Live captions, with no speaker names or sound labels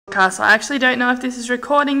So I actually don't know if this is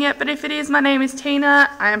recording yet, but if it is, my name is Tina.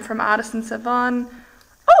 I am from Artisan Savon.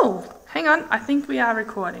 Oh, hang on, I think we are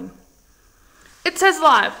recording. It says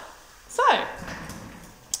live. So,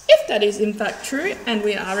 if that is in fact true and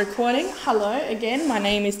we are recording, hello again, my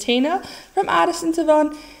name is Tina from Artisan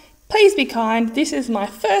Savon. Please be kind, this is my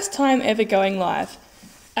first time ever going live.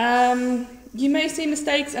 You may see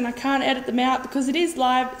mistakes and I can't edit them out because it is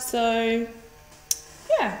live, so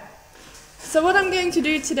yeah. So what I'm going to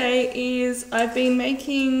do today is I've been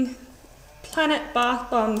making Planet bath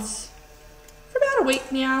bombs for about a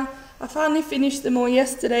week now. I finally finished them all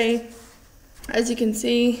yesterday. As you can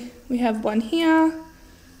see, we have one here.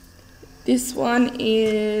 This one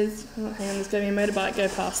is, oh, hang on, there's going to be a motorbike go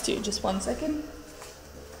past you, just 1 second.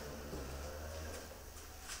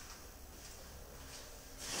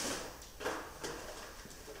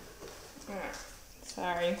 Alright,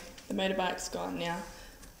 sorry, the motorbike's gone now.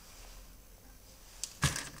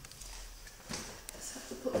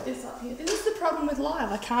 Put this up here. This is the problem with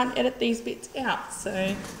live. I can't edit these bits out,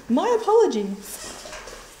 so my apologies.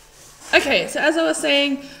 Okay, so as I was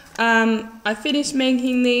saying, I finished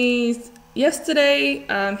making these yesterday.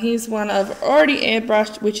 Here's one I've already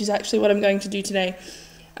airbrushed, which is actually what I'm going to do today.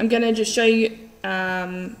 I'm going to just show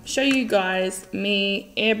you guys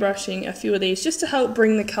me airbrushing a few of these just to help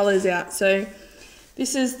bring the colours out. So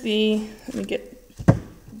this is the, let me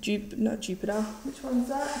get not Jupiter, which one's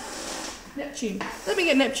that? Neptune. Let me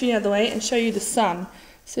get Neptune out of the way and show you the sun.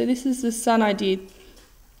 So this is the sun I did.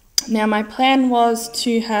 Now my plan was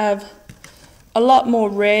to have a lot more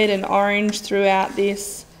red and orange throughout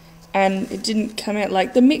this, and it didn't come out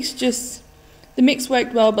like the mix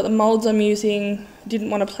worked well, but the molds I'm using didn't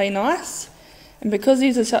want to play nice. And because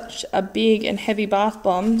these are such a big and heavy bath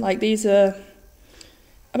bomb, like these are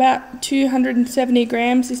about 270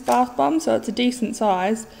 grams this bath bomb, so it's a decent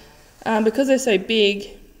size. Because they're so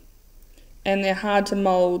big and they're hard to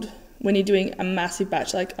mold when you're doing a massive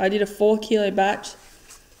batch. Like I did a 4 kilo batch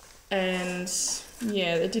and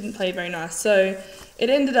yeah, it didn't play very nice. So it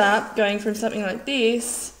ended up going from something like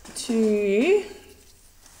this to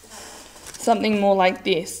something more like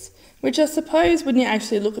this, which I suppose when you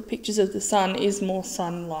actually look at pictures of the sun is more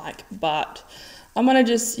sun-like, but I'm gonna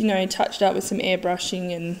just, you know, touch it up with some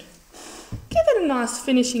airbrushing and give it a nice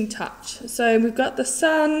finishing touch. So we've got the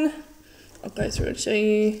sun. I'll go through and show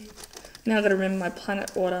you. Now I've got to remember my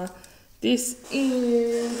planet order. This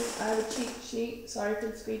is, I have a cheat sheet, sorry for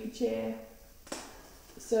the squeaky chair.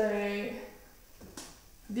 So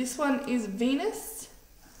this one is Venus.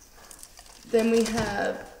 Then we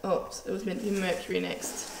have, oops, it was meant to be Mercury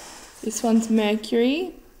next. This one's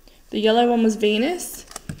Mercury. The yellow one was Venus.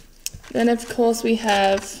 Then of course we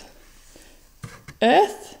have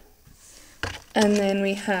Earth. And then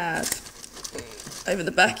we have, over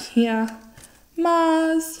the back here,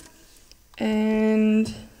 Mars.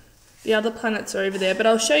 And the other planets are over there, but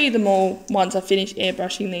I'll show you them all once I finish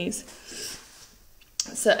airbrushing these.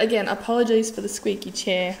 So again, apologies for the squeaky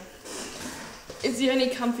chair. It's the only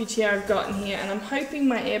comfy chair I've got in here, and I'm hoping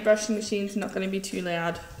my airbrushing machine's not going to be too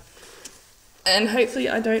loud. And hopefully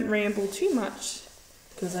I don't ramble too much,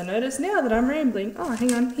 because I notice now that I'm rambling. Oh,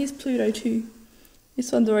 hang on, here's Pluto too.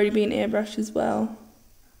 This one's already been airbrushed as well.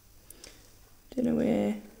 Don't know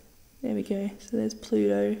where. There we go. So there's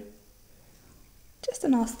Pluto. Just a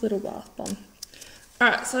nice little bath bomb.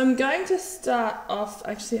 Alright, so I'm going to start off,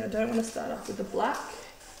 actually I don't want to start off with the black.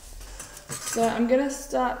 So I'm going to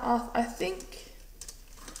start off, I think,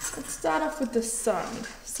 let's start off with the sun.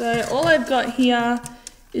 So all I've got here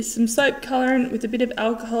is some soap colorant with a bit of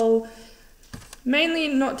alcohol, mainly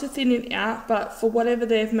not to thin it out, but for whatever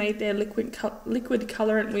they've made their liquid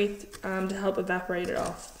colorant with to help evaporate it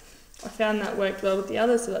off. I found that worked well with the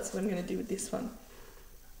others, so that's what I'm going to do with this one.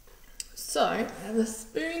 So, I have a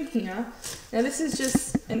spoon here. Now this is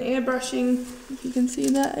just an airbrushing, if you can see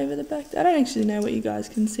that over the back. I don't actually know what you guys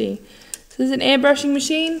can see. So there's an airbrushing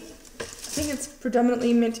machine. I think it's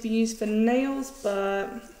predominantly meant to be used for nails, but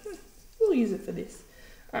we'll use it for this.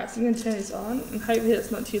 Alright, so I'm going to turn this on, and hopefully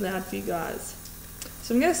it's not too loud for you guys.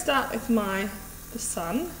 So I'm going to start with the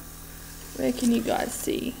sun. Where can you guys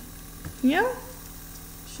see? Yeah?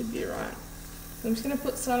 Should be right. So I'm just going to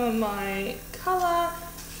put some of my colour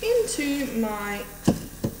into my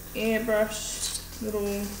airbrush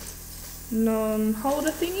little non-holder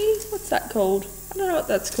thingy. What's that called? I don't know what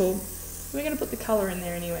that's called. We're going to put the colour in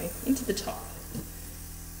there anyway, into the top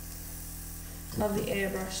of the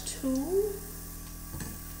airbrush tool.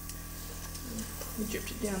 We dripped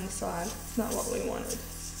it down the side. It's not what we wanted.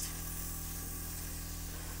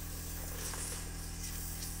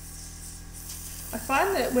 I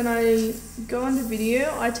find that when I go onto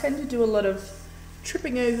video, I tend to do a lot of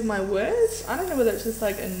tripping over my words. I don't know whether it's just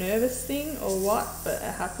like a nervous thing or what, but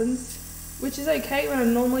it happens, which is okay when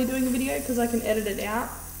I'm normally doing a video because I can edit it out.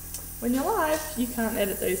 When you're live, you can't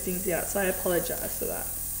edit those things out, so I apologise for that.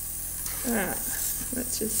 Alright,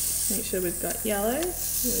 let's just make sure we've got yellow. We'll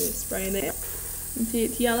spray there. You can see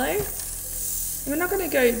it's yellow. And we're not going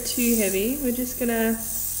to go too heavy. We're just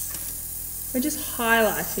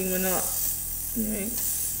highlighting. We're not,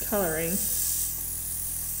 colouring.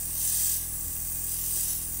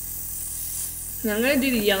 Now I'm going to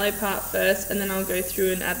do the yellow part first, and then I'll go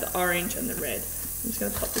through and add the orange and the red. I'm just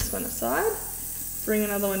going to pop this one aside. Bring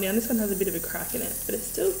another one down. This one has a bit of a crack in it, but it's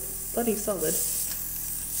still bloody solid.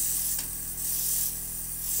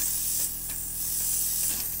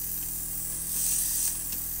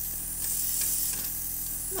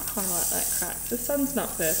 Not highlight that crack. The sun's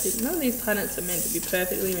not perfect. None of these planets are meant to be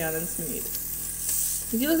perfectly round and smooth.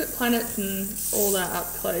 If you look at planets and all that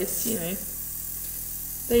up close,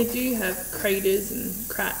 they do have craters and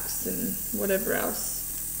cracks and whatever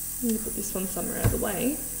else. I'm going to put this one somewhere out of the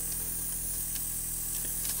way.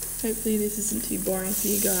 Hopefully this isn't too boring for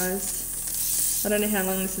you guys. I don't know how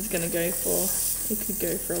long this is going to go for. It could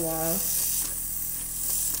go for a while.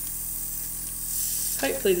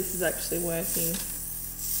 Hopefully this is actually working,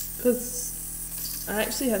 because I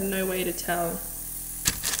actually have no way to tell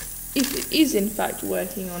if it is in fact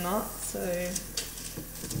working or not, so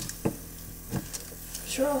I'm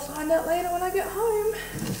sure I'll find out later when I get home.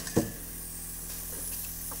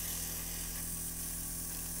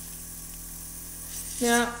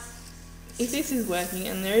 Now, if this is working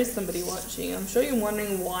and there is somebody watching, I'm sure you're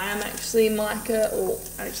wondering why I'm actually mica or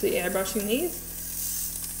actually airbrushing these.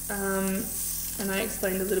 And I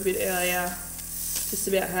explained a little bit earlier just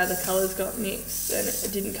about how the colours got mixed and it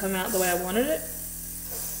didn't come out the way I wanted it.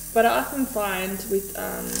 But I often find with,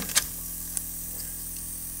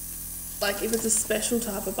 like if it's a special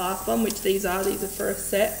type of bath bomb, which these are for a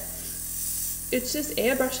set, it's just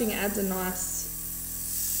airbrushing adds a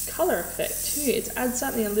nice colour effect too. It adds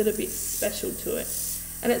something a little bit special to it.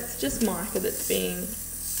 And it's just mica that's being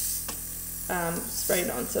sprayed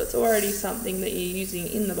on, so it's already something that you're using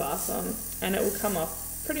in the bath bomb, and it will come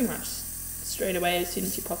off pretty much straight away as soon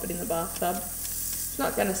as you pop it in the bathtub. It's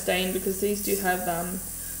not going to stain because these do have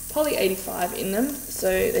poly 85 in them, so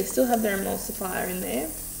they still have their emulsifier in there,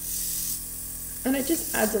 and it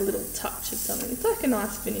just adds a little touch of something. It's like a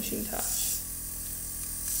nice finishing touch.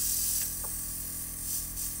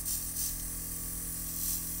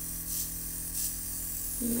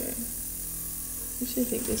 Okay. I actually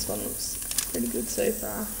think this one looks pretty good so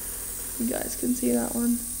far. You guys can see that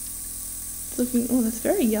one. It's looking, oh, that's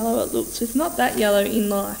very yellow it looks. It's not that yellow in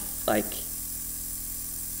life, like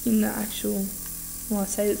in the actual, well, I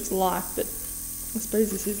say it's life, but I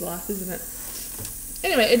suppose this is life, isn't it?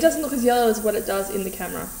 Anyway, it doesn't look as yellow as what it does in the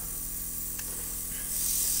camera.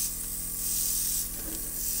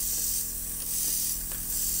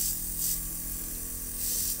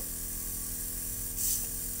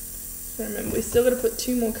 So remember, we've still got to put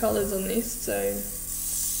 2 more colours on this, so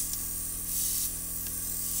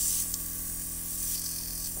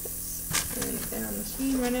and our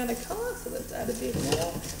machine ran out of colour, so let's add a bit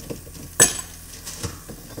more.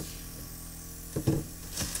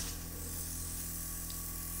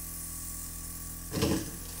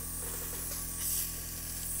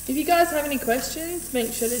 If you guys have any questions,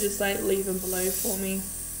 make sure to just leave them below for me.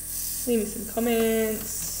 Leave me some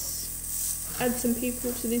comments. Add some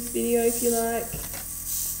people to this video if you like.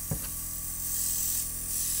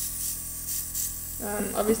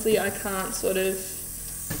 Obviously I can't sort of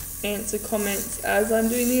answer comments as I'm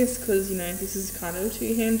doing this because, this is kind of a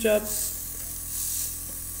 2-hand job.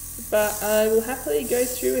 But I will happily go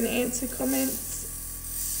through and answer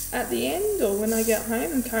comments at the end or when I get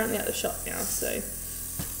home. I'm currently at the shop now, so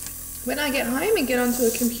when I get home and get onto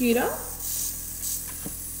a computer,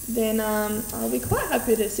 then I'll be quite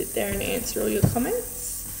happy to sit there and answer all your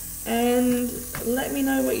comments and let me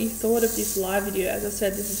know what you thought of this live video. As I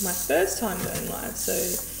said, this is my first time going live, so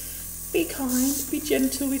be kind, be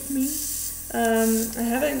gentle with me. I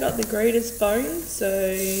haven't got the greatest phone, so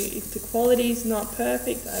if the quality's not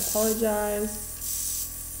perfect, I apologise.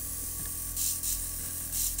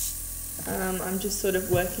 I'm just sort of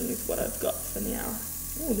working with what I've got for now.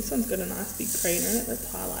 Oh, this one's got a nice big crater in it.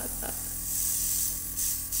 Let's highlight that.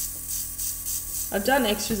 I've done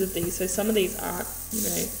extras of these, so some of these aren't,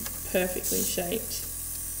 perfectly shaped.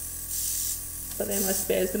 But they're my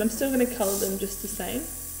spares, but I'm still going to colour them just the same.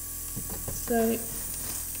 So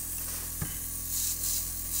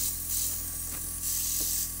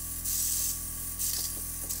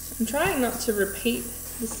I'm trying not to repeat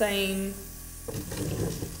the same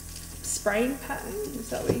spraying pattern,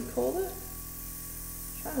 is that what you call it?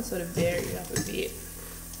 I'm trying to sort of vary it up a bit.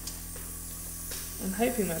 I'm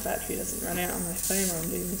hoping my battery doesn't run out on my phone while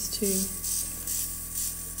I'm doing this too.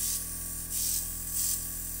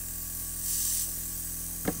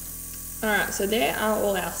 Alright, so there are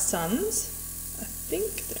all our suns. I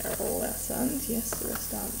think they're all our suns. Yes, the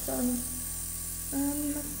rest aren't suns.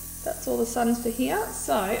 That's all the suns for here.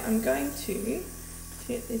 So I'm going to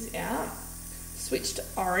get this out, switch to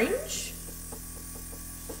orange.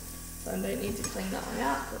 So I don't need to clean that one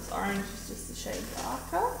out because orange is just a shade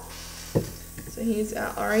darker. So here's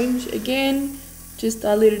our orange again. Just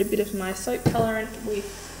diluted a bit of my soap colorant with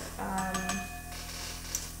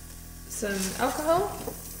some alcohol.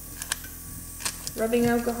 Rubbing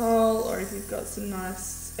alcohol, or if you've got some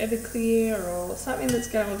nice Everclear or something that's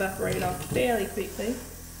going to evaporate off fairly quickly.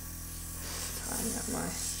 Tying up my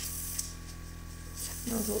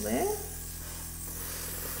nozzle there.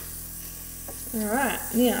 Alright,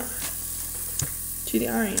 now to the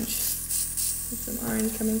orange. There's some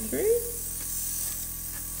orange coming through.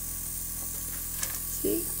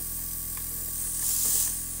 See?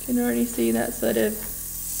 You can already see that sort of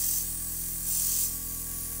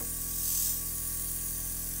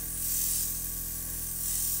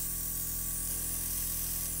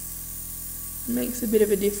makes a bit of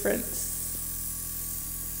a difference.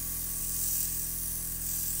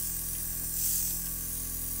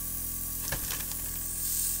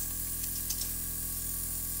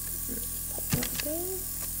 Pop that there.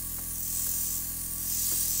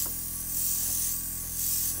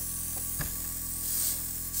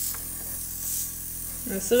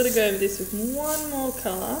 I'm still going to go over this with one more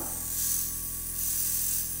colour.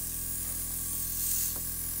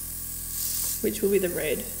 Which will be the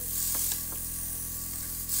red.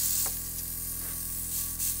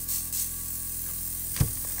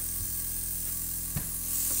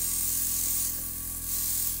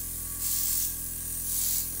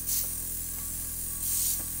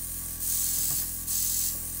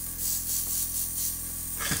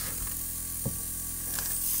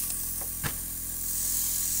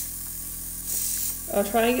 I'll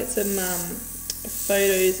try and get some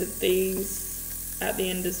photos of these at the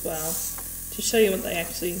end as well to show you what they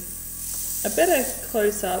actually, a better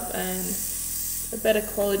close-up and a better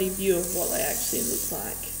quality view of what they actually look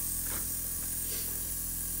like.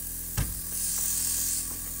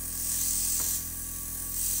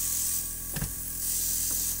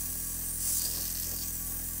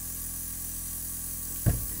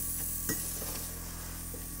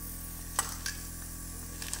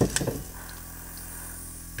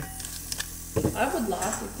 I would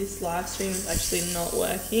laugh if this live stream is actually not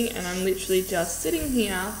working and I'm literally just sitting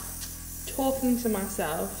here talking to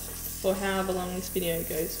myself for however long this video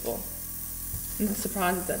goes for. I'm not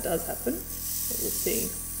surprised if that does happen, but we'll see.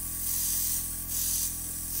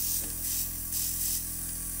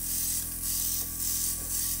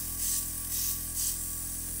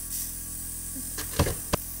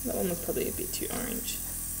 That one was probably a bit too orange.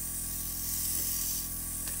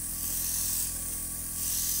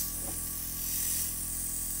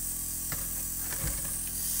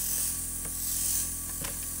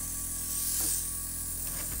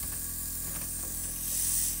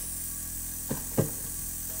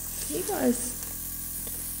 You guys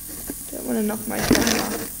don't want to knock my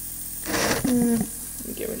camera. Let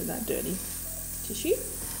me get rid of that dirty tissue.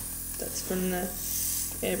 That's from the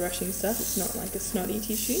airbrushing stuff. It's not like a snotty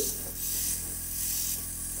tissue.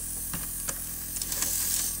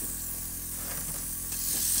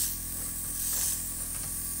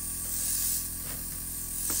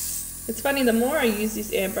 It's funny, the more I use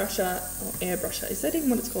this airbrusher, is that even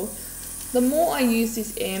what it's called? The more I use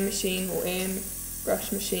this air machine or air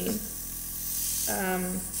brush machine,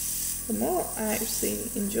 the more I actually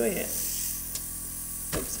enjoy it.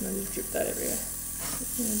 Oops, I just dripped that everywhere.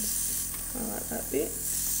 And highlight that bit.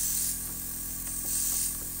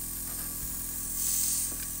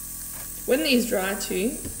 When these dry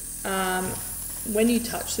too, when you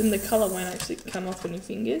touch them, the colour won't actually come off on your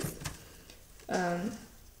fingers.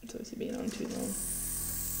 It's obviously been on too long.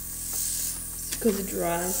 It's because it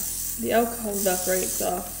dries. The alcohol evaporates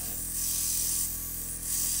off.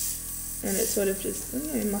 And it sort of just, I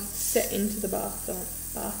don't know, must set into the bath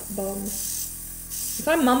bomb. If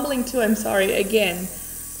I'm mumbling too, I'm sorry. Again,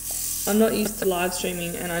 I'm not used to live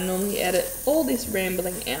streaming and I normally edit all this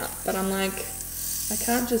rambling out. But I'm like, I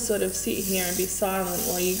can't just sort of sit here and be silent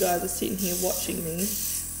while you guys are sitting here watching me.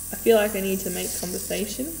 I feel like I need to make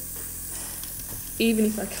conversation. Even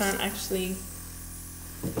if I can't actually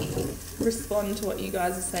respond to what you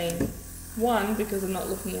guys are saying. One, because I'm not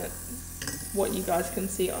looking at what you guys can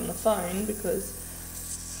see on the phone, because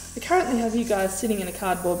I currently have you guys sitting in a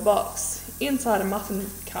cardboard box inside a muffin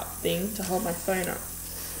cup thing to hold my phone up.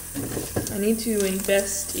 I need to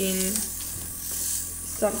invest in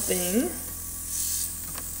something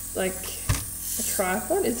like a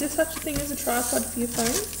tripod. Is there such a thing as a tripod for your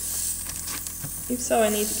phone? If so, I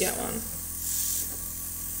need to get one.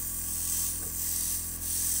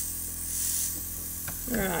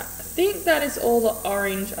 Alright, I think that is all the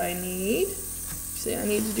orange I need. See, I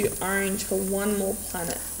need to do orange for one more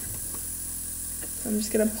planet. So I'm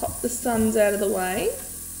just going to pop the suns out of the way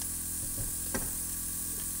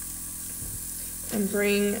and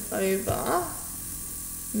bring over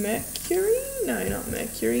Mercury? No, not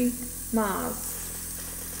Mercury. Mars.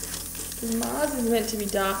 Mars is meant to be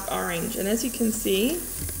dark orange, and as you can see,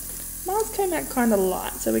 Mars came out kind of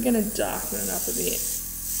light, so we're going to darken it up a bit.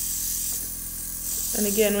 And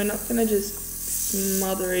again, we're not going to just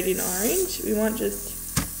smother it in orange, we want just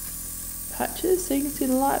patches, so you can see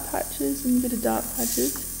the light patches and a bit of dark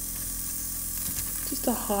patches, just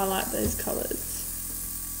to highlight those colours.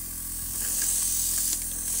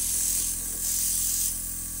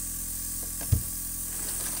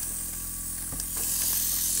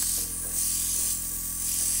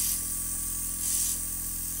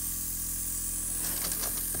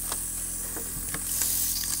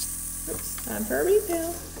 Oops, time for a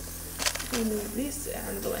refill. We'll move this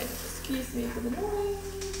out of the way. Excuse me for the noise.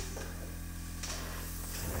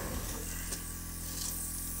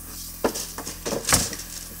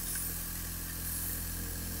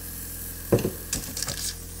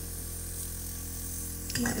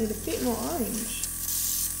 Might need a bit more orange.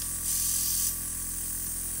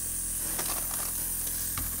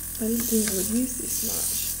 I didn't think I would use this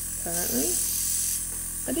much, apparently.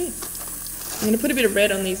 I did. I'm going to put a bit of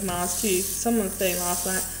red on these Mars too. Someone was saying last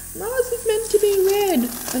night, Mars is meant to be red.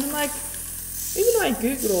 And I'm like, even though I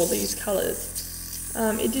googled all these colours,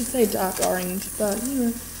 it did say dark orange, but you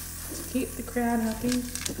know, to keep the crowd happy,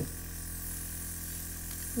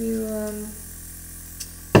 we'll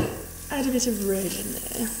add a bit of red in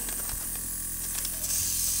there.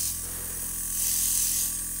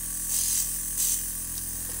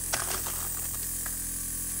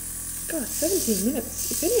 God, 17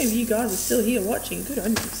 minutes. If any of you guys are still here watching, good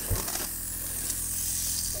on you.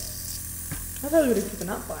 I probably would have given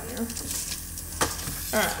up by now.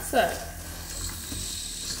 Alright, so.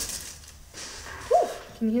 Whew,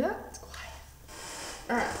 can you hear that? It's quiet.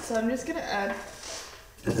 Alright, so I'm just going to add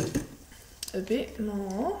a bit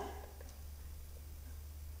more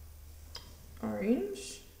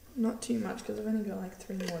orange. Not too much because I've only got like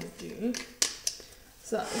 3 more to do.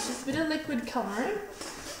 So it's just a bit of liquid colouring.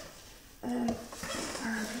 And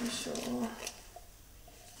I'm pretty sure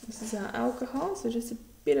this is our alcohol, so just a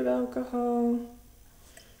bit of alcohol.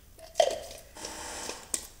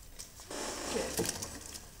 Okay.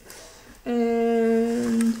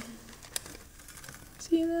 And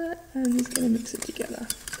see that? I'm just going to mix it together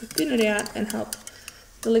to thin it out and help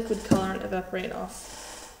the liquid colorant evaporate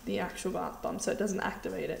off the actual bath bomb so it doesn't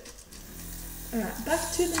activate it. Alright,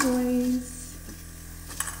 back to the noise.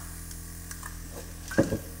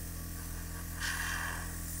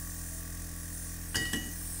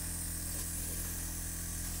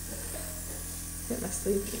 My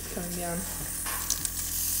sleeve keeps coming down.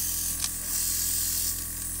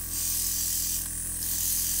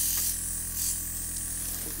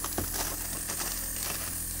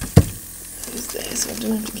 Who's there, so I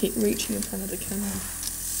don't have to keep reaching in front of the camera.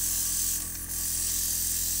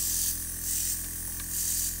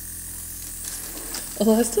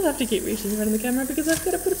 Although I still have to keep reaching in front of the camera because I've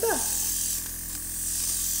got to put it back.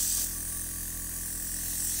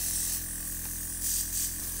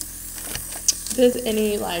 If there's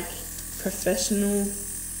any like professional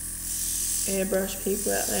airbrush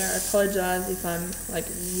people out there, I apologise if I'm like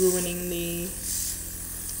ruining the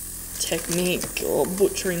technique or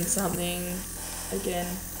butchering something. Again,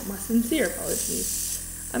 my sincere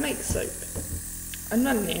apologies. I make soap. I'm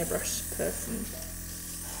not an airbrush person.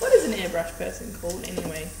 What is an airbrush person called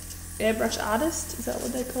anyway? Airbrush artist? Is that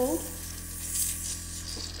what they're called?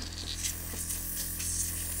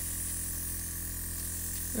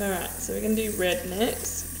 Alright, so we're going to do red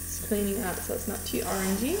next. Just cleaning out so it's not too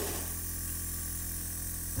orangey.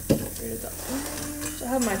 Get rid of the orange. I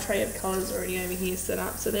have my tray of colours already over here set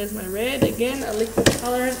up. So there's my red. Again, a liquid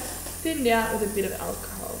colourant thinned out with a bit of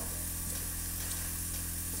alcohol.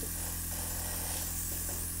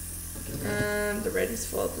 The red is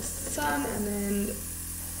for the sun, and then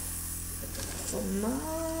for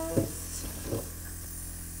Mars.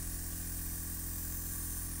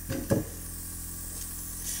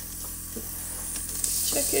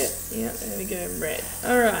 Check it. Yeah, there we go, red.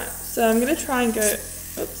 Alright, so I'm going to try and go,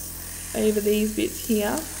 oops. over these bits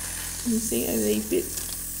here. You see, over these bits.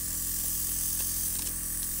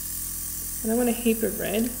 I don't want a heap of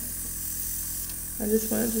red. I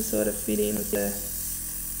just want it to sort of fit in with the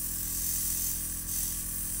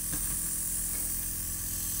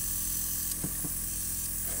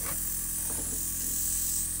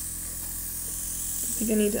I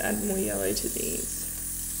think I need to add more yellow to these.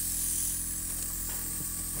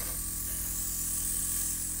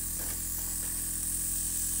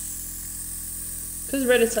 Because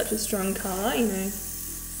red is such a strong colour, you know,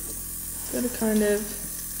 it's got to kind of,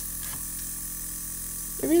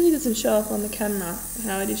 it really doesn't show up on the camera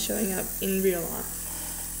how it is showing up in real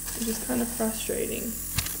life, which is kind of frustrating.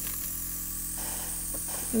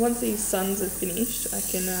 And once these suns are finished, I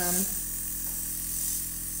can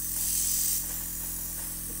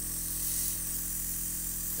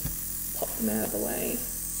pop them out of the way.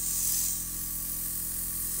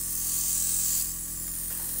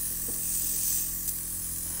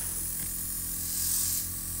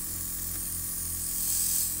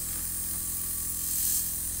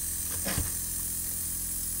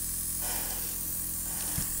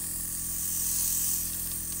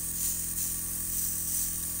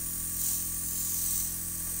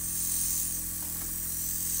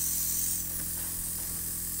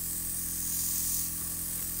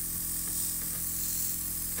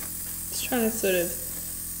 Trying to sort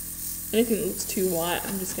of, anything that looks too white,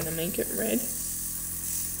 I'm just going to make it red.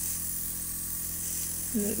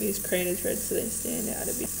 Make these craters red so they stand out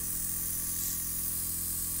a bit.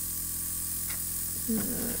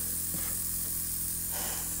 Alright.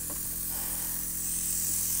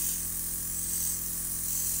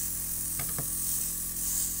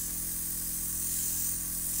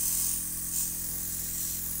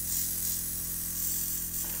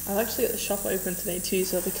 I've actually got the shop open today too,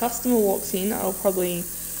 so if a customer walks in, I'll probably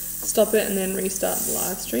stop it and then restart the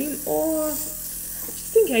live stream, or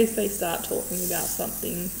just in case they start talking about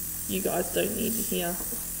something you guys don't need to hear.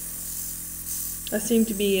 I seem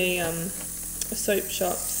to be a soap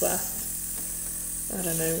shop slash, I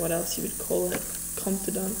don't know what else you would call it,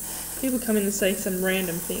 confidant. People come in and say some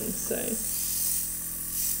random things, so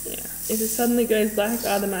yeah. If it suddenly goes black,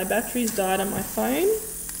 either my battery's died on my phone,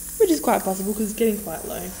 which is quite possible because it's getting quite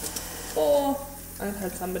low, or I've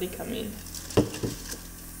had somebody come in.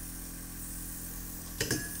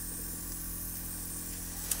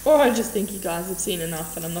 Or I just think you guys have seen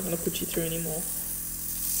enough and I'm not going to put you through anymore.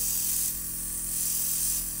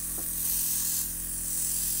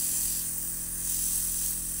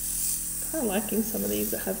 Kind of liking some of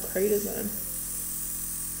these that have craters on them.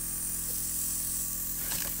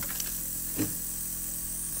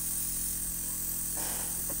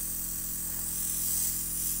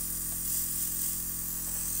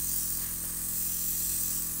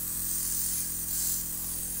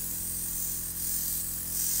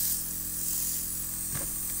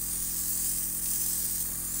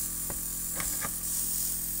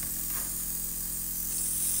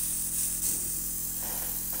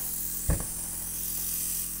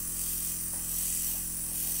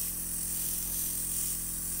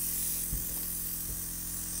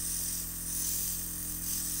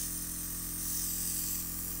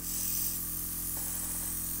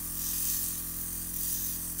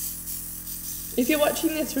 If you're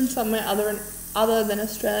watching this from somewhere other than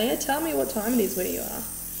Australia, tell me what time it is where you are.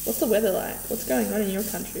 What's the weather like? What's going on in your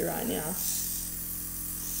country right now?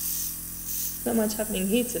 Not much happening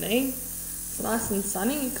here today. It's nice and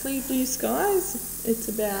sunny, clear blue skies. It's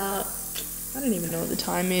about, I don't even know what the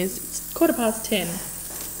time is. It's 10:15.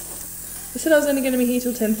 I said I was only going to be here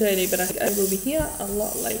till 10:30, but I will be here a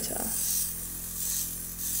lot later.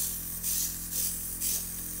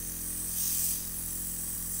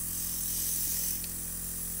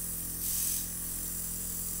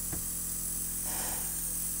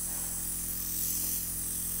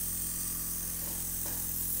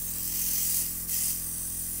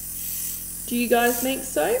 Do you guys make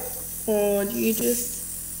soap, or do you just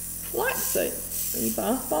like soap? Are you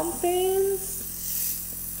bath bomb fans?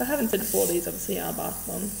 If I haven't said before, these obviously are bath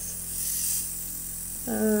bombs.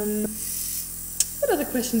 What other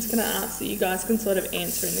questions can I ask that you guys can sort of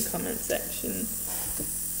answer in the comment section?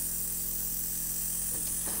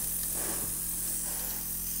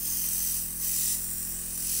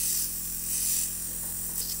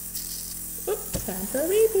 Oops, time for a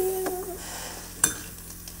refill.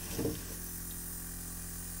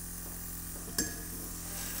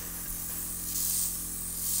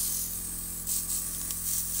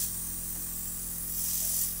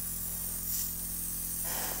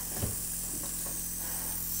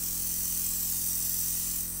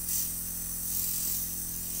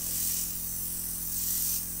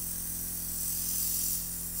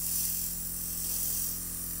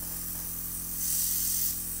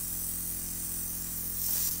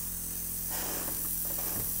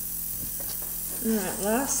 Alright,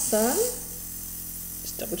 last sun.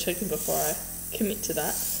 Just double checking before I commit to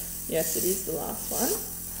that. Yes, it is the last one.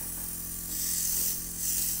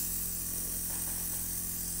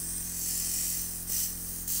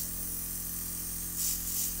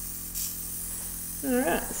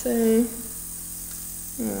 Alright, so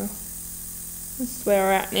this is where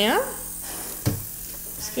we're at now.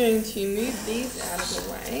 Just going to move these out of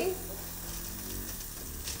the way.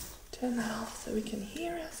 Turn that off so we can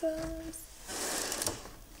hear ourselves.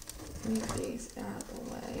 Move these out of the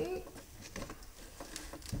way.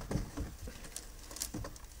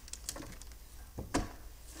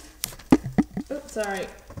 Oops, sorry.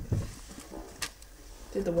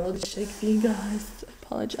 Did the world shake for you guys? I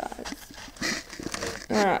apologise.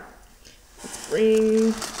 Alright, let's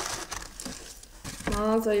bring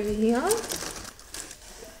Mars over here.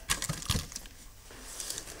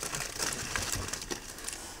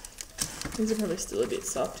 These are probably still a bit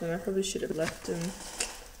soft and I probably should have left them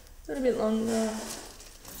a little bit longer.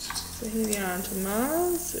 So here we are onto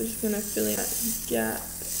Mars. We're just going to fill in that gap.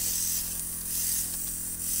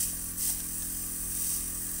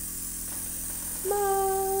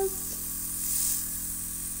 Mars.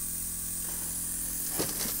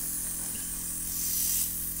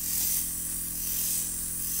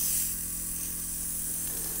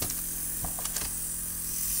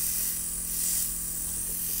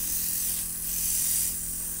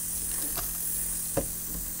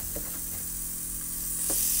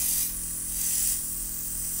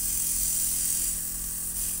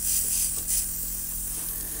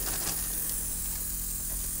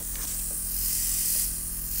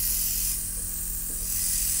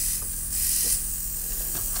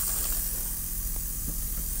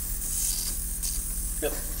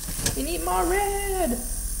 Yep. We need more red.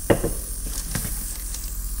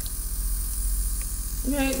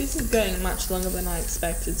 You know, this is going much longer than I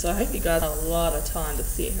expected, so I hope you guys have a lot of time to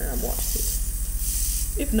sit here and watch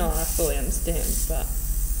this. If not, I fully understand, but,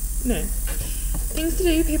 you know, things to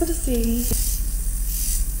do, people to see.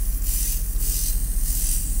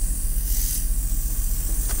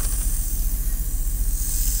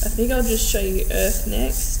 I think I'll just show you Earth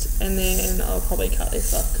next, and then I'll probably cut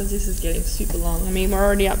this off because this is getting super long. I mean, we're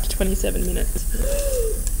already up to 27 minutes.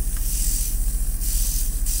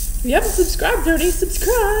 If you haven't subscribed already,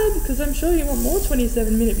 subscribe, because I'm sure you want more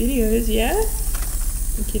 27-minute videos, yeah?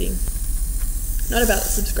 I'm kidding. Not about the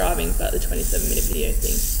subscribing, but the 27-minute video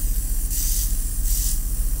thing.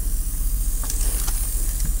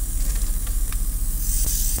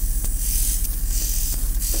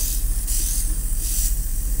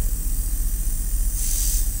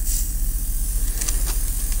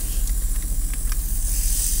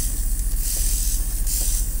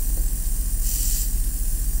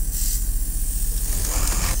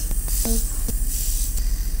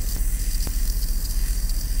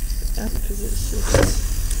 Because it's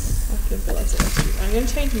just, I can feel like it's I'm going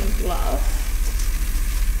to change my glove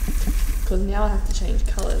because now I have to change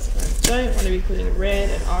colours. I don't want to be putting red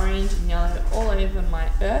and orange and yellow all over my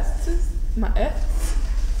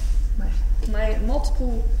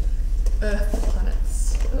multiple Earth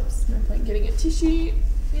planets. Oops, no point getting a tissue.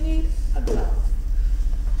 You need a glove.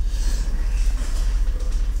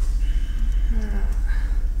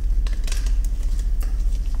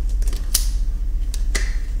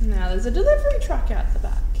 Now there's a delivery truck out the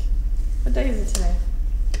back. What day is it today?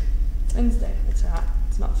 Wednesday. That's alright.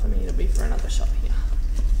 It's not for me, it'll be for another shop here.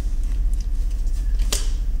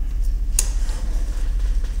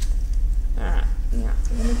 Alright, now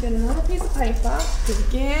I'm going to get another piece of paper because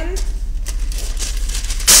again,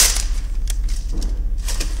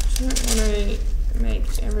 I don't want to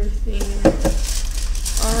make everything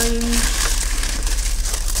orange.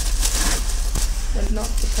 They're not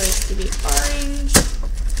supposed to be orange.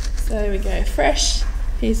 So there we go, fresh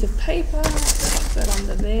piece of paper, pop that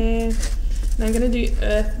under there. And I'm going to do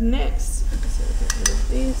Earth next. So we'll get rid of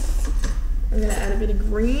this. I'm going to add a bit of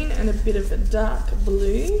green and a bit of a dark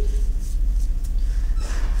blue.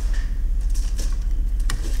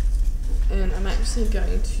 And I'm actually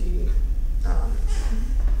going to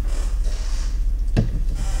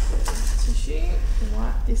tissue,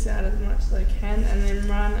 wipe this out as much as I can, and then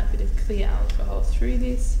run a bit of clear alcohol through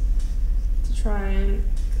this to try and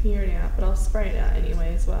clear it out, but I'll spray it out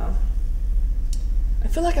anyway as well. I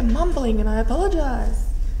feel like I'm mumbling and I apologise.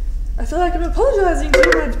 I feel like I'm apologising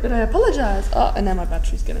too much, but I apologise. Oh, and now my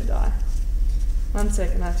battery's going to die. 1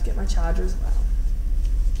 second, I have to get my charger as well.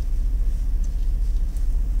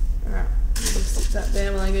 Alright, I'll just sit that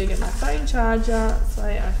there while I go get my phone charger so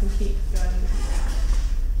I can keep going.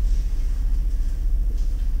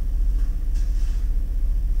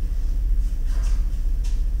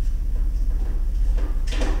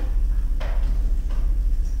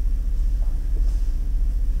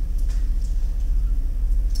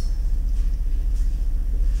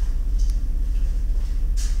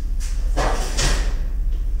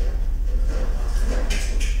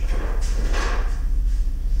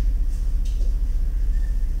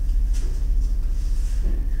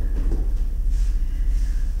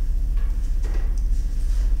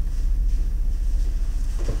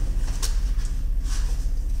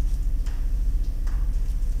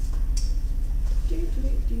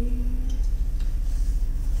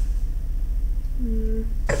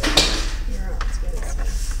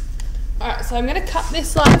 so I'm going to cut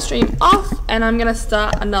this live stream off and I'm going to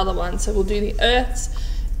start another one. So we'll do the Earths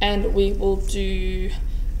and we will do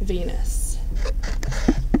Venus.